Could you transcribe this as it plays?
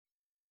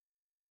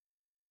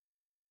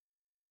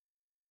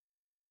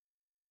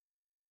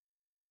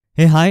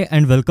Hey, hi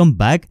and welcome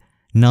back.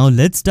 Now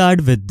let's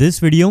start with this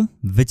video,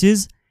 which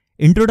is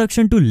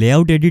Introduction to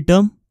Layout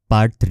Editor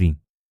Part 3.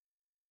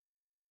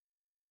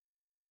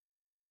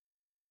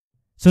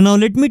 So now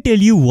let me tell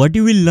you what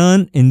you will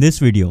learn in this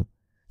video.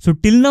 So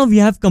till now we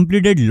have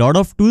completed lot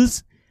of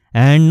tools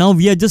and now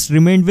we are just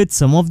remained with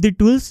some of the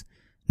tools.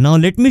 Now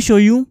let me show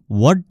you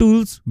what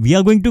tools we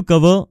are going to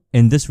cover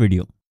in this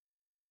video.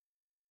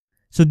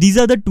 So these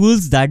are the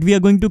tools that we are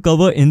going to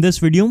cover in this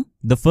video.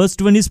 The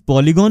first one is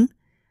polygon,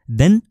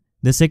 then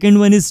the second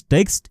one is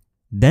text,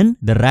 then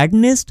the rat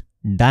nest,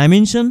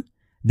 dimension,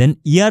 then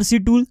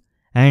ERC tool,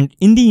 and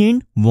in the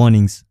end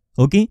warnings.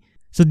 Okay,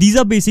 so these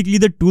are basically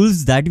the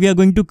tools that we are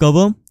going to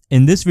cover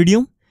in this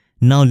video.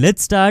 Now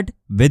let's start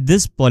with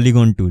this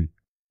polygon tool.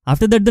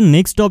 After that, the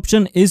next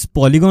option is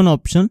polygon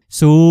option.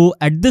 So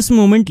at this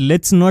moment,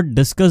 let's not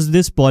discuss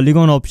this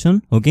polygon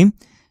option. Okay,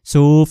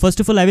 so first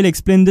of all, I will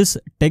explain this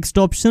text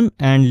option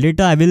and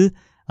later I will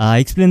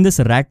explain this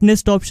rat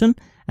nest option.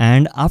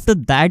 And after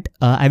that,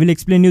 I will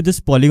explain you this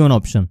polygon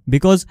option,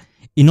 because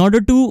in order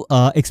to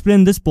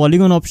explain this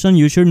polygon option,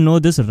 you should know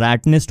this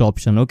rat nest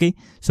option. Okay,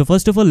 so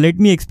first of all, let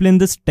me explain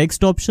this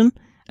text option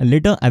and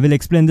later I will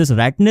explain this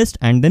rat nest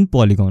and then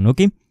polygon.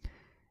 Okay,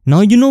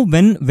 now you know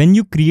when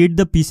you create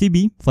the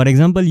PCB, for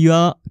example, you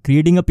are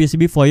creating a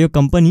PCB for your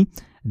company,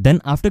 then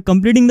after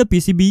completing the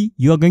PCB,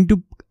 you are going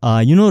to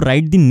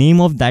write the name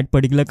of that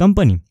particular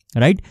company,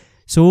 right?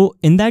 So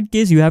in that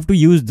case, you have to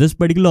use this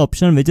particular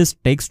option, which is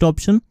text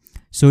option.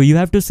 So you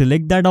have to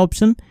select that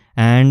option,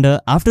 and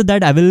after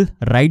that I will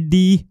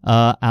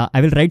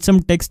write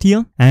some text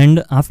here,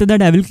 and after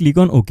that I will click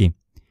on OK.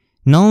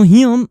 Now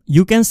here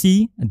you can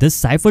see this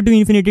cipher to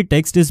infinity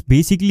text is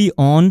basically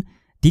on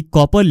the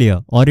copper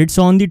layer, or it's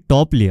on the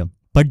top layer.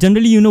 But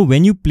generally,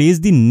 when you place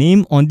the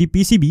name on the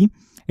PCB,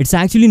 it's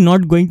actually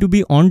not going to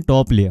be on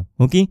top layer.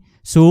 Okay,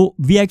 so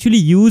we actually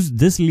use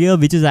this layer,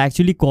 which is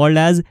actually called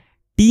as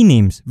T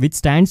names, which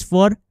stands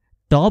for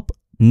top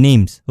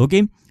names.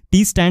 Okay,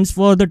 T stands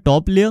for the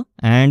top layer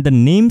and the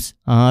names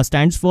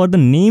stands for the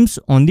names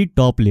on the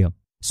top layer.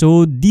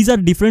 So these are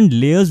different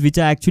layers which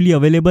are actually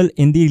available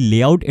in the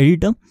layout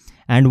editor.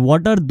 And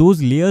what are those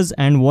layers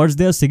and what's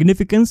their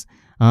significance?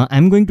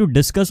 I'm going to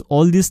discuss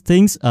all these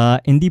things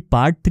in the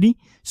part 3.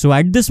 So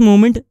at this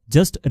moment,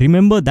 just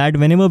remember that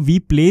whenever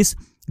we place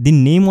the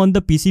name on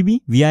the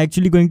PCB, we are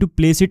actually going to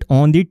place it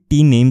on the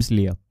T names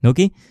layer.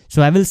 Okay,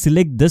 so I will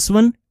select this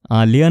one,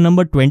 layer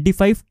number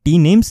 25, T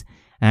names.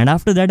 And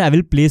after that, I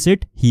will place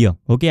it here.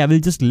 Okay, I will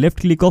just left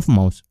click of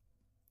mouse.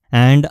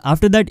 And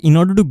after that, in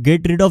order to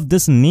get rid of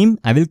this name,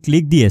 I will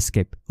click the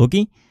escape.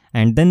 Okay,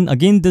 and then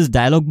again, this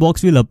dialog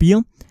box will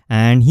appear.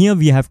 And here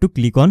we have to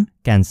click on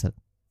cancel.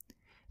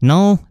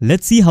 Now,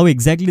 let's see how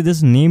exactly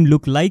this name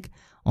look like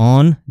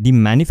on the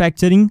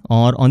manufacturing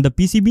or on the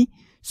PCB.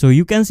 So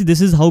you can see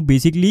this is how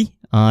basically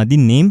the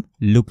name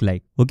look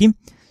like. Okay,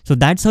 so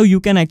that's how you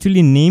can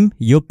actually name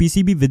your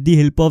PCB with the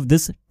help of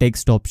this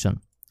text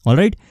option. All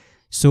right.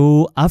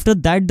 So after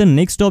that, the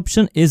next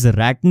option is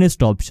rat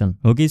nest option.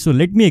 Okay, so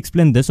let me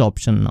explain this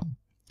option now.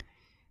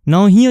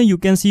 Now here you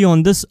can see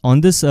on this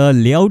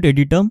layout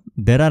editor,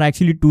 there are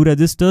actually two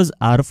registers,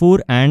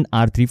 R4 and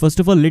R3. First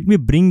of all, let me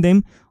bring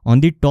them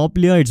on the top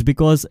layer. It's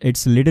because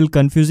it's a little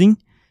confusing.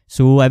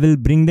 So I will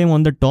bring them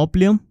on the top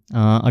layer.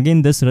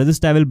 Again, this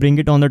register, I will bring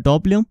it on the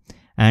top layer.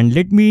 And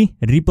let me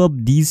rip up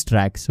these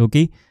tracks.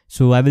 Okay,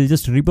 so I will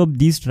just rip up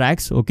these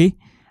tracks. Okay,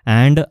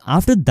 and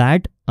after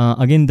that,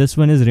 again, this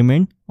one is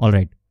remained. All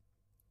right.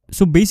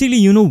 So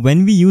basically,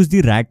 when we use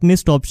the rat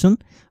nest option,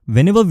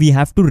 whenever we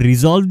have to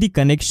resolve the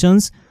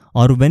connections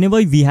or whenever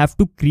we have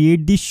to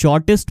create the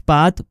shortest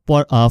path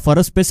for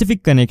a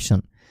specific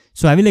connection.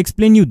 So I will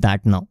explain you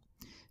that now.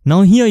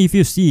 Now here, if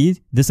you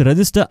see, this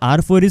register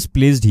R4 is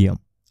placed here.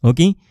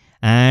 Okay.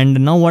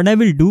 And now what I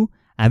will do,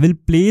 I will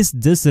place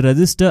this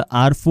register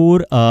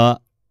R4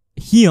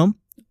 here.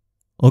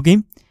 Okay.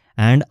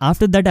 And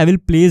after that, I will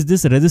place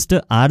this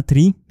register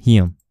R3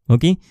 here.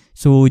 Okay,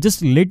 so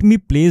just let me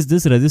place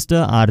this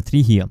register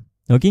R3 here.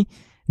 Okay,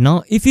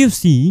 now if you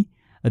see,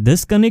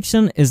 this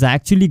connection is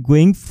actually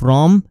going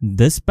from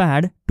this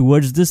pad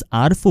towards this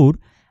R4,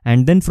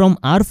 and then from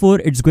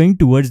R4 it's going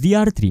towards the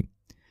R3.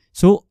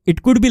 So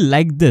it could be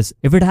like this.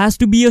 If it has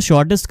to be a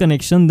shortest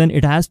connection, then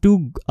it has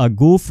to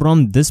go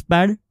from this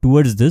pad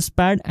towards this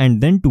pad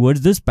and then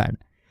towards this pad.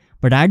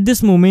 But at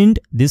this moment,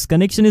 this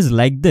connection is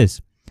like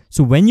this.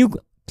 So when you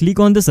click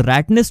on this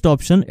rat nest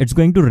option, it's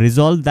going to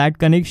resolve that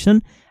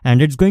connection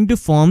and it's going to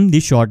form the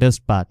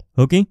shortest path.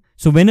 Okay,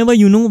 so whenever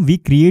we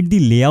create the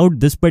layout,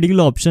 this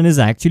particular option is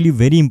actually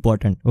very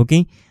important.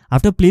 Okay,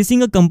 after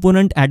placing a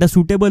component at a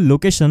suitable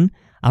location,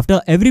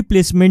 after every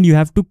placement you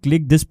have to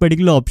click this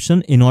particular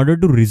option in order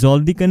to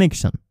resolve the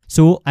connection.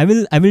 So I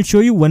will show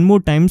you one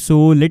more time.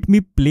 So let me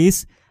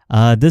place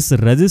this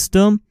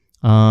register.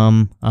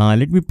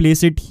 Let me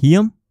place it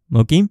here.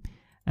 Okay,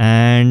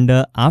 and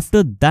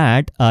after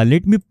that,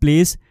 let me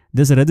place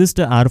this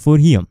register R4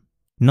 here.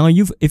 Now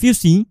if you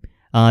see,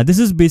 this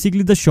is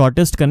basically the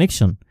shortest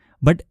connection,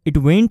 but it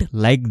went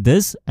like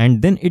this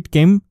and then it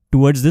came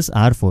towards this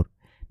R4.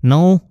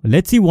 Now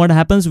let's see what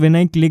happens when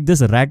I click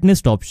this rat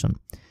nest option.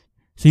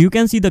 So you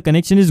can see the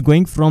connection is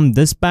going from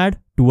this pad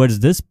towards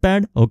this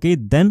pad, okay,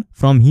 then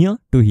from here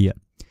to here.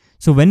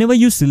 So whenever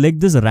you select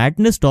this rat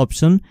nest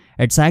option,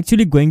 it's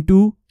actually going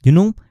to,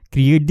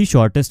 create the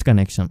shortest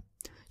connection.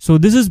 So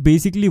this is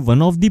basically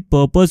one of the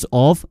purpose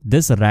of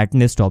this rat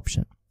nest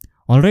option.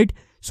 Alright,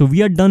 so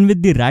we are done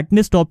with the rat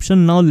nest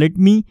option. Now let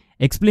me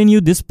explain you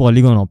this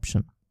polygon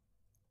option.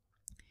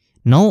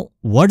 Now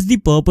what's the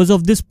purpose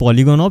of this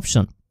polygon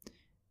option?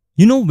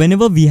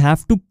 Whenever we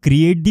have to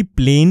create the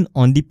plane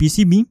on the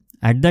PCB,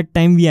 at that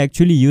time we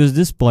actually use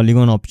this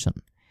polygon option.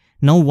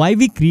 Now why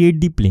we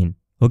create the plane?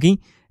 Okay,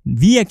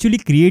 we actually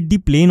create the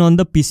plane on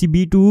the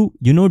PCB to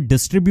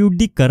distribute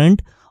the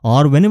current,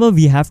 or whenever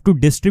we have to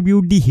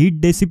distribute the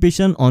heat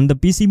dissipation on the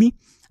PCB,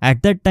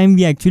 at that time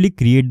we actually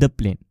create the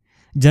plane.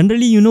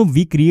 Generally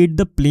we create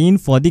the plane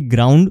for the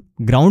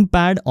ground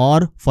pad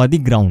or for the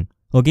ground,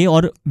 okay,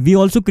 or we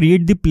also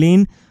create the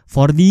plane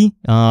for the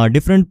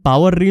different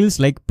power rails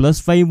like plus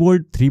 5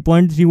 volt,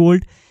 3.3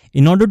 volt,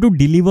 in order to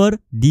deliver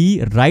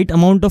the right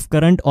amount of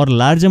current or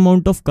large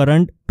amount of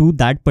current to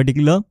that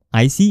particular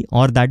IC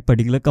or that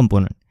particular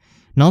component.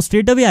 Now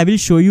straight away I will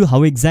show you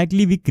how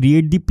exactly we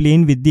create the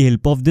plane with the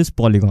help of this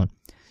polygon.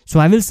 So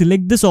I will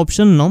select this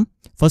option now.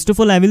 First of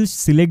all, I will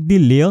select the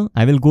layer.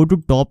 I will go to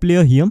top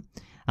layer here.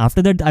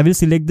 After that, I will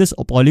select this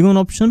polygon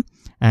option,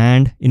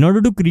 and in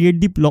order to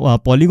create the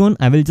polygon,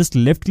 I will just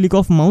left click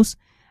of mouse,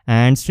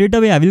 and straight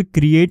away I will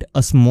create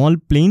a small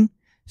plane.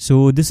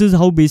 So this is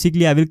how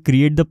basically I will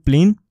create the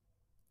plane.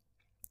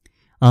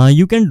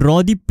 You can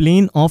draw the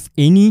plane of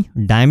any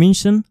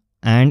dimension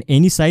and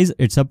any size,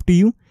 it's up to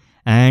you.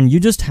 And you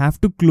just have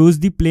to close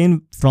the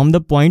plane from the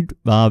point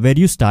where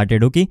you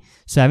started, okay.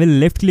 So I will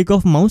left click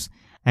of mouse,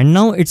 and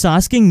now it's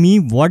asking me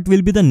what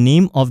will be the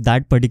name of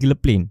that particular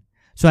plane.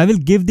 So I will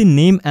give the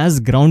name as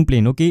ground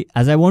plane, okay,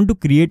 as I want to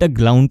create a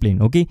ground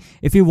plane, okay.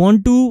 If you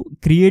want to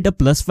create a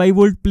plus 5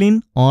 volt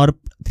plane or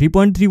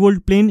 3.3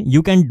 volt plane,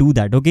 you can do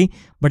that, okay.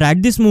 But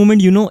at this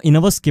moment, in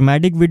our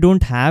schematic, we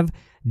don't have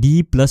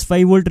the plus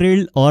 5 volt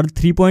rail or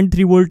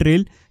 3.3 volt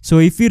rail. So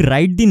if we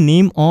write the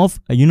name of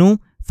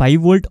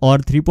 5 volt or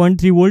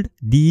 3.3 volt,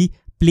 the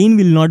plane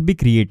will not be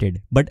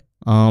created. But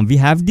we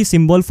have the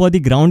symbol for the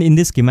ground in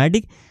the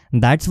schematic.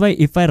 That's why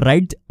if I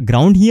write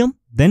ground here,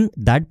 then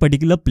that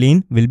particular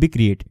plane will be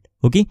created,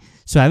 okay.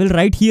 So I will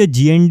write here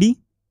GND,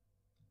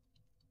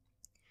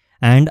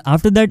 and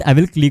after that I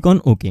will click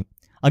on OK.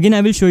 Again, I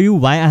will show you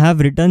why I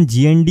have written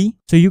GND.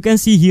 So you can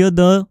see here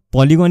the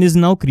polygon is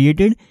now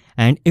created,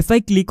 and if I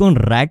click on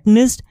rat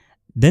nest,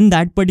 then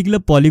that particular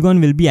polygon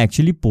will be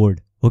actually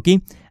poured, okay.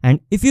 And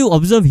if you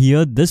observe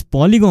here, this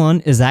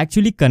polygon is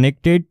actually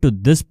connected to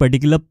this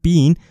particular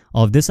pin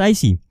of this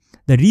IC.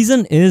 The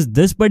reason is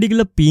this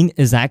particular pin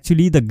is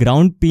actually the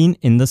ground pin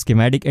in the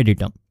schematic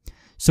editor.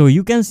 So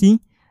you can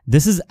see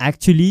this is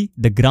actually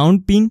the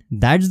ground pin.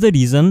 That's the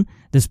reason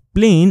this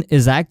plane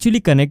is actually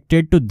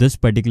connected to this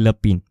particular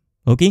pin,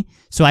 okay.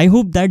 So I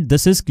hope that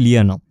this is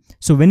clear now.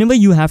 So whenever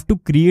you have to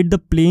create the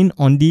plane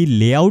on the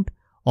layout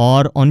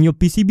or on your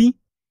PCB,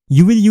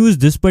 you will use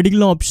this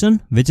particular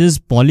option, which is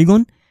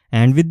polygon.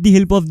 And with the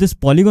help of this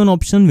polygon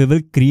option, we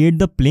will create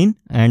the plane,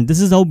 and this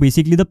is how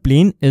basically the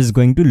plane is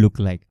going to look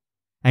like.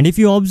 And if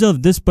you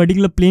observe, this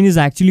particular plane is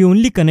actually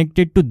only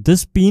connected to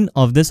this pin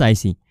of this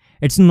IC.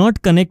 It's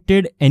not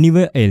connected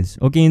anywhere else,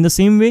 okay. In the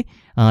same way,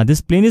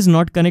 this plane is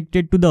not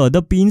connected to the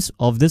other pins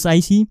of this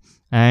IC,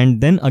 and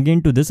then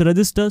again to this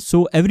resistor.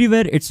 So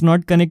everywhere it's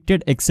not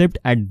connected except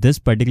at this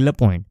particular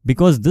point,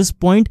 because this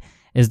point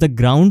is the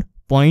ground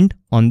point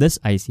on this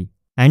IC.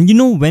 And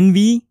when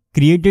we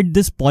created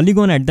this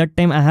polygon, at that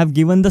time I have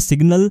given the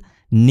signal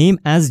name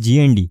as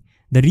GND.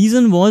 The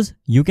reason was,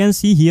 you can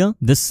see here,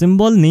 the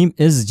symbol name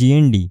is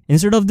GND.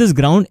 Instead of this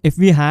ground, if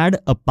we had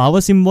a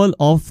power symbol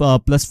of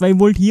plus 5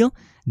 volt here,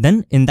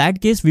 then in that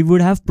case we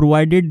would have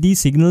provided the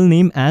signal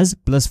name as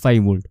plus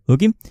 5 volt,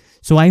 okay.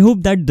 So I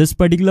hope that this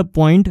particular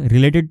point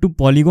related to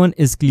polygon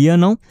is clear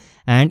now.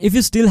 And if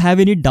you still have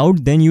any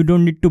doubt, then you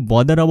don't need to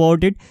bother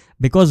about it,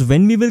 because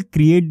when we will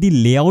create the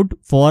layout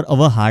for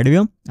our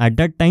hardware, at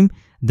that time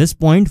this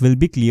point will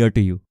be clear to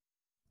you.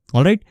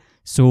 Alright,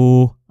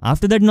 so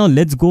after that, now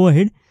let's go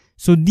ahead.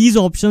 So these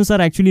options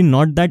are actually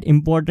not that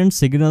important.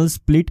 Signal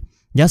split,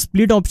 yeah,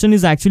 split option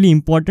is actually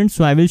important.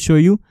 So I will show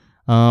you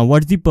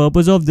what's the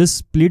purpose of this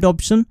split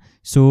option.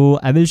 So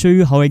I will show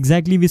you how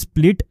exactly we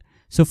split.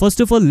 So first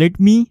of all, let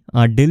me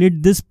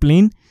delete this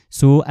plane.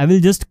 So I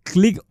will just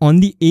click on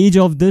the edge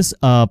of this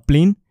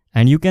plane,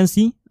 and you can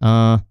see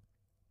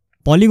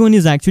polygon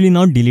is actually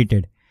now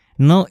deleted.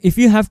 Now if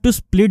you have to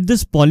split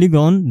this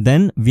polygon,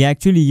 then we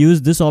actually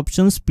use this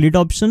option, split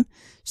option.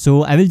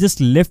 So I will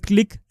just left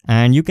click,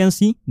 and you can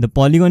see the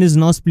polygon is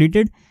now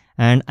splitted,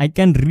 and I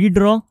can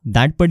redraw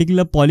that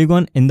particular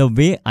polygon in the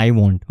way I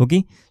want,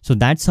 okay. So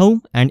that's how.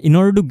 And in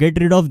order to get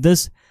rid of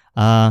this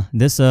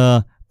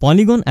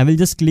polygon, I will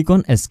just click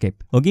on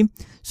escape, okay.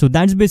 So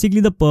that's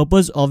basically the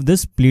purpose of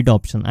this split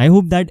option. I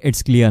hope that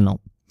it's clear now.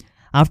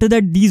 After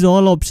that, these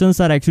all options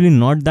are actually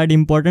not that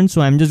important,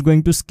 so I'm just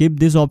going to skip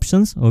these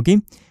options,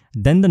 okay.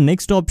 Then the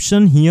next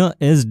option here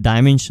is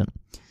dimension.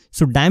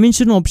 So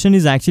dimension option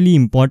is actually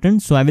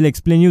important. So I will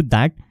explain you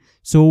that.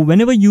 So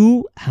whenever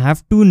you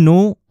have to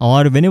know,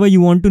 or whenever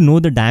you want to know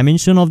the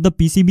dimension of the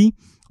PCB,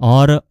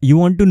 or you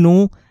want to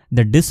know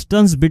the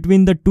distance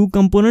between the two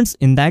components,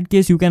 in that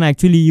case you can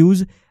actually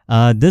use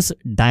this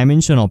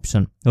dimension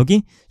option.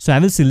 Okay, so I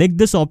will select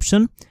this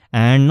option,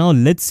 and now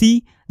let's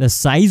see the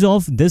size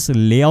of this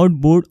layout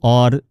board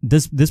or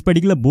this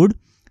particular board.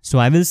 So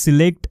I will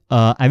select,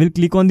 I will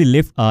click on the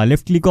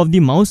left click of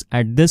the mouse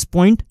at this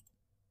point.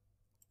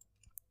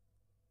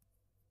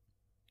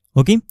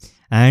 Okay,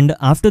 and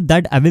after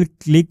that I will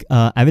click,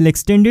 I will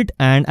extend it,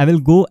 and I will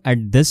go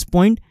at this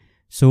point.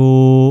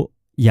 So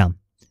yeah,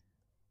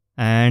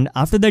 and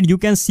after that you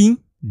can see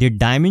the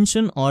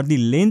dimension or the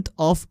length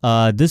of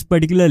this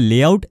particular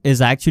layout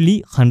is actually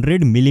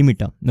 100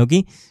 millimeter.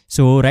 Okay,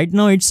 so right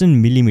now it's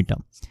in millimeter,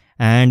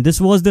 and this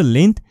was the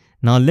length.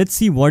 Now let's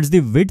see what's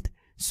the width.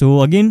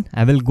 So again,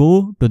 I will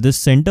go to this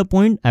center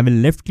point, I will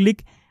left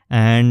click,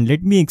 and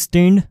let me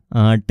extend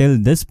till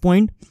this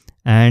point,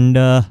 and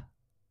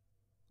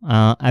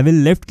I will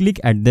left click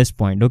at this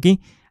point. Okay,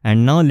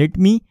 and now let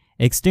me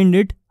extend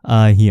it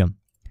here.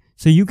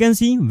 So you can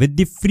see with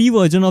the free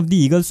version of the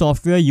Eagle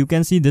software, you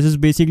can see this is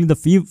basically the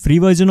free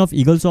version of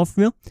Eagle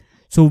software.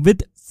 So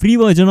with free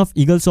version of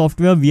Eagle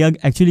software, we are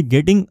actually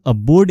getting a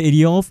board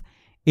area of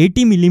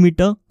 80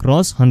 millimeter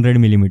cross 100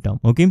 millimeter.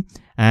 Okay,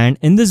 and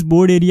in this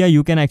board area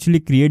you can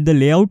actually create the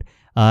layout.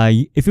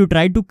 If you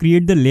try to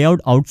create the layout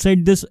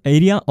outside this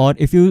area, or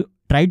if you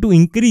try to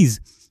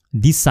increase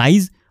the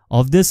size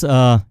of this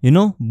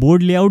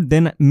board layout,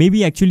 then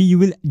maybe actually you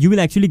will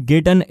actually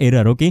get an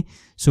error. Okay,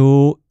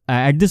 so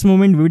at this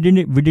moment we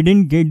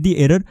didn't get the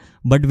error,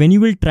 but when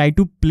you will try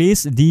to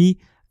place the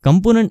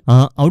component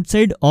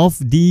outside of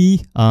the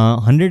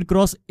 100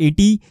 cross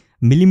 80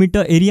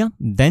 millimeter area,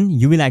 then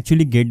you will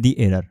actually get the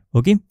error.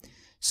 Okay,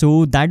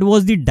 so that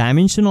was the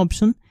dimension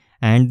option.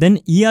 And then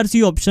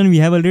ERC option we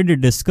have already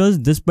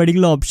discussed. This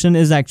particular option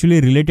is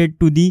actually related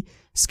to the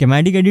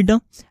schematic editor,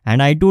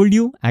 and I told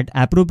you at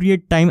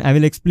appropriate time I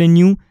will explain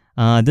you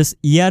this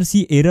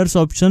ERC errors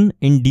option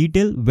in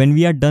detail when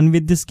we are done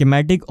with the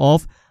schematic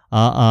of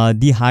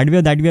the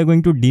hardware that we are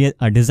going to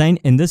design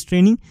in this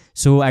training.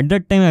 So at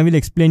that time I will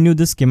explain you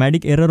the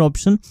schematic error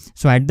option.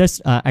 So at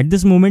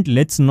this moment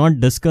let's not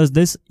discuss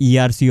this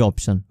ERC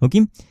option.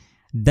 Okay,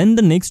 then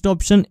the next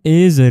option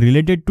is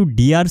related to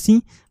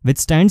DRC, which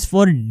stands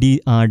for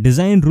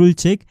design rule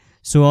check.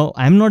 So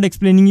I'm not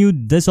explaining you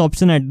this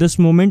option at this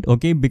moment,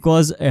 okay,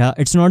 because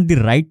it's not the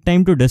right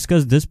time to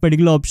discuss this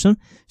particular option.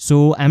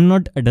 So I'm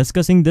not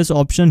discussing this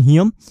option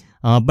here,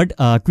 but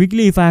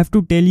quickly if I have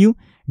to tell you,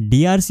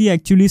 DRC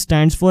actually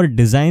stands for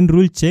design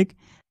rule check.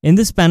 In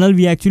this panel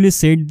we actually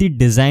set the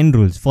design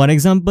rules. For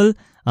example,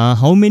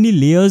 how many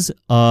layers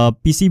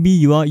PCB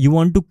you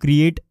want to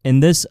create in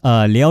this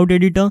layout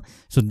editor,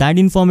 so that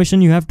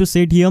information you have to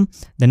set here.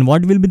 Then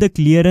what will be the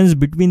clearance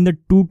between the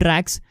two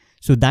tracks,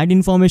 so that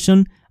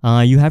information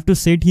you have to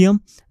set here.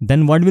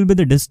 Then what will be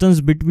the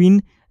distance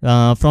between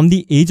from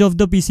the edge of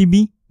the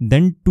PCB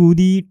then to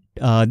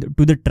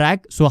the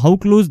track, so how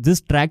close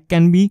this track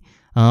can be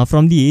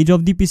from the edge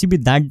of the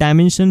PCB, that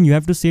dimension you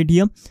have to set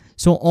here.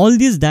 So all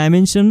these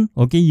dimension,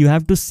 okay, you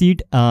have to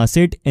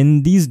set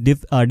in these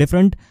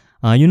different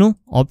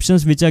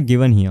options which are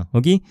given here.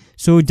 Okay,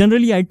 so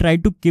generally I try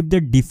to keep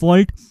the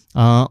default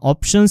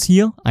options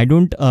here. I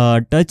don't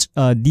touch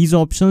these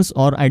options,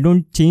 or I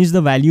don't change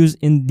the values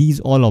in these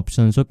all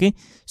options. Okay,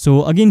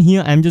 so again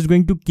here I'm just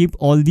going to keep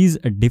all these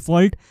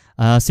default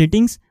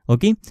settings.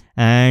 Okay,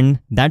 and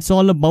that's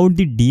all about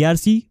the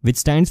DRC, which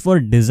stands for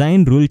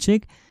design rule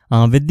check.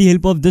 With the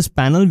help of this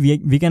panel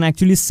we can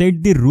actually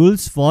set the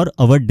rules for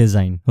our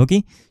design.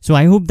 Okay, so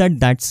I hope that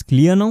that's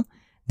clear now.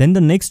 Then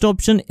the next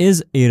option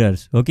is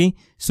errors. Okay,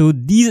 so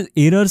these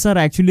errors are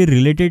actually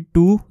related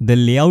to the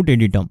layout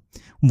editor.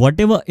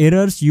 Whatever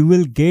errors you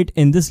will get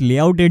in this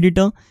layout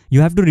editor,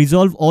 you have to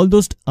resolve all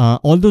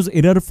those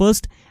errors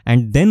first,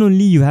 and then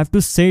only you have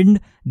to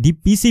send the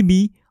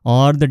PCB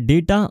or the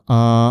data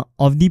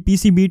of the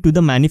PCB to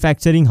the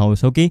manufacturing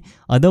house. Okay,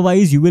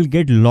 otherwise you will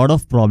get a lot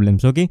of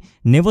problems. Okay,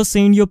 never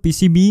send your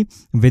PCB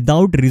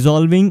without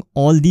resolving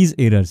all these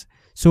errors.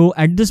 So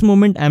at this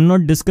moment I'm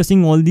not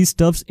discussing all these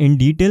stuffs in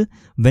detail.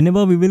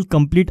 Whenever we will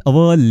complete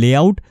our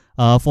layout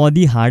for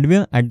the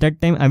hardware, at that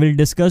time I will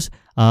discuss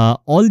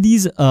all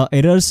these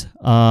errors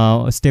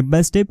step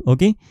by step.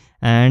 Okay,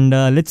 and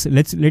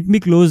let me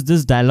close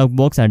this dialog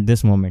box at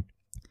this moment.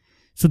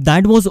 So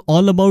that was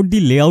all about the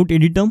layout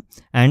editor,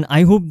 and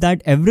I hope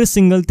that every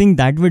single thing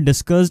that we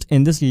discussed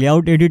in this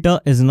layout editor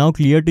is now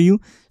clear to you.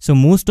 So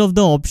most of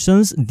the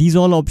options, these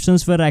all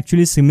options were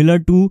actually similar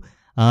to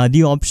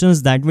the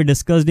options that we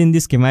discussed in the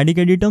schematic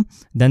editor.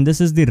 Then this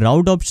is the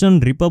route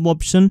option, repub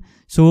option,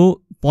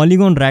 so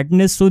polygon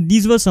ratness. So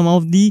these were some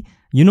of the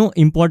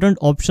important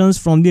options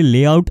from the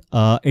layout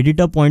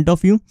editor point of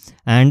view,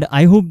 and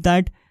I hope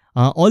that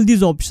all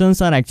these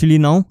options are actually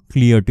now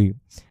clear to you.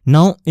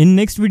 Now in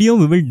next video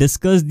we will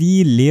discuss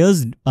the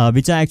layers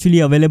which are actually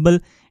available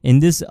in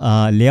this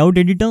layout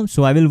editor.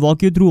 So I will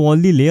walk you through all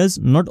the layers,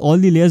 not all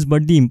the layers,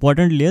 but the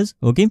important layers.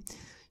 Okay.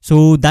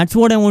 So that's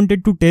what I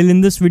wanted to tell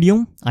in this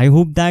video. I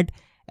hope that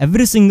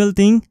every single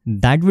thing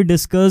that we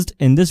discussed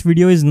in this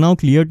video is now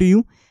clear to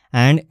you.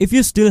 And if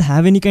you still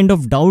have any kind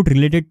of doubt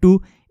related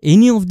to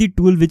any of the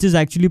tool which is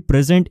actually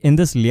present in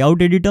this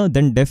layout editor,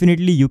 then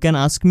definitely you can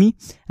ask me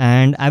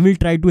and I will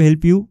try to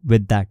help you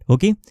with that.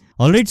 Okay.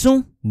 Alright,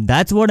 so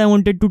that's what I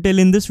wanted to tell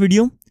in this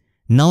video.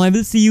 Now I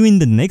will see you in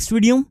the next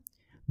video,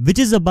 which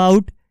is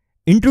about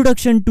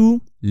Introduction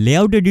to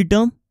Layout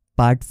Editor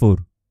Part 4.